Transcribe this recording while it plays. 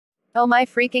Oh my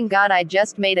freaking god, I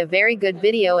just made a very good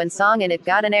video and song and it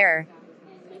got an error.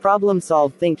 Problem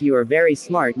solved. Think you are very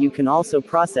smart. You can also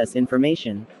process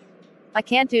information. I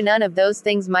can't do none of those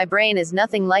things. My brain is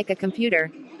nothing like a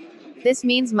computer. This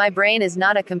means my brain is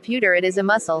not a computer, it is a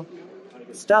muscle.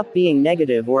 Stop being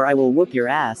negative or I will whoop your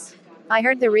ass. I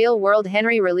heard the real world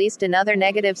Henry released another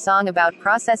negative song about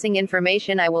processing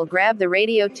information. I will grab the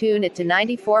radio, tune it to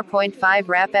 94.5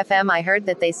 Rap FM. I heard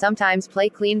that they sometimes play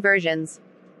clean versions.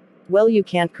 Well, you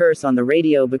can't curse on the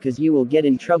radio because you will get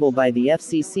in trouble by the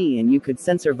FCC and you could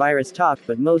censor virus talk,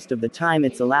 but most of the time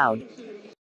it's allowed.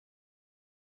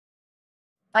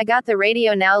 I got the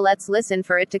radio now, let's listen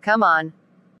for it to come on.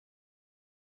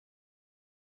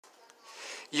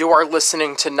 You are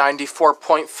listening to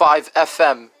 94.5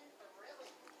 FM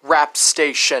Rap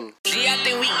Station. Gee, I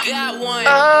think we got one.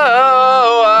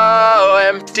 Oh,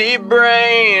 empty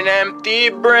brain,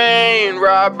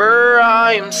 Robert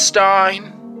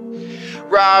Einstein.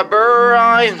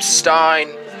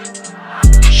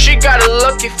 She got a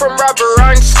lucky from Robert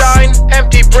Einstein.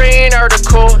 Empty brain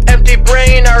article.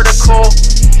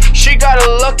 She got a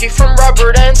lucky from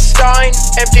Robert Einstein.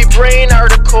 Empty brain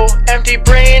article.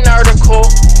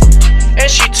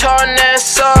 And she taught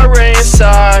NASA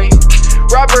inside.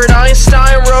 Robert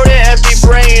Einstein wrote an empty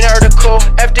brain article.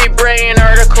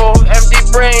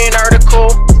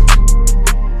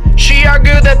 She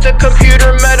argued that the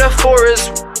computer metaphor is.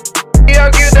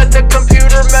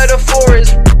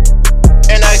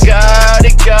 And I got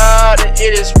it,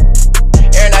 it is.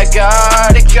 And I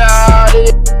got it.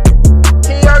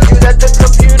 He argued that the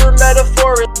computer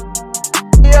metaphor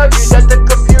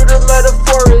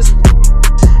is.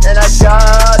 And I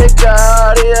got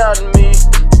it on me.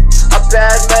 A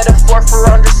bad metaphor for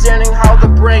understanding how the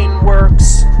brain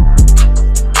works.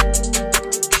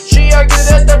 She argued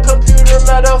that the computer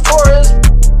metaphor is.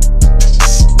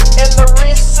 In the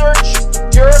research,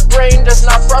 your brain does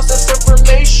not process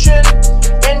information.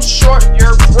 In short,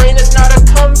 your brain is not a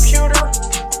computer.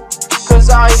 Cause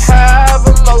I have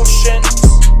emotions.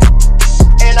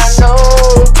 And I know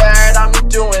that I'm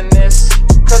doing this.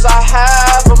 Cause I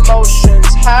have emotions.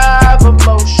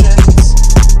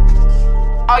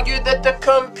 Argued that the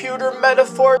computer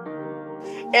metaphor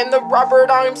in the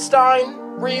Robert Einstein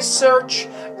research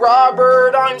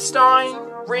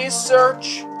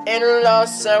in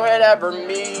loss and whatever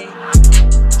me.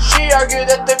 She argued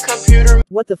that the computer.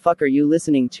 What the fuck are you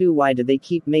listening to? Why do they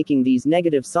keep making these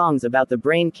negative songs about the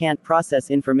brain can't process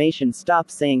information?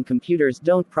 Stop saying computers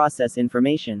don't process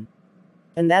information.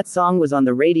 And that song was on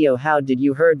the radio. How did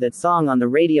you heard that song on the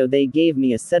radio? They gave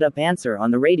me a setup answer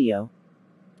on the radio.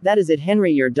 That is it,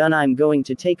 Henry, you're done. I'm going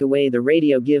to take away the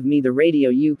radio. Give me the radio.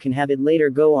 You can have it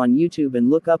later. Go on YouTube and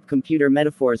look up computer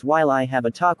metaphors while I have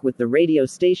a talk with the radio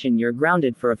station. You're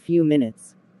grounded for a few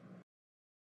minutes.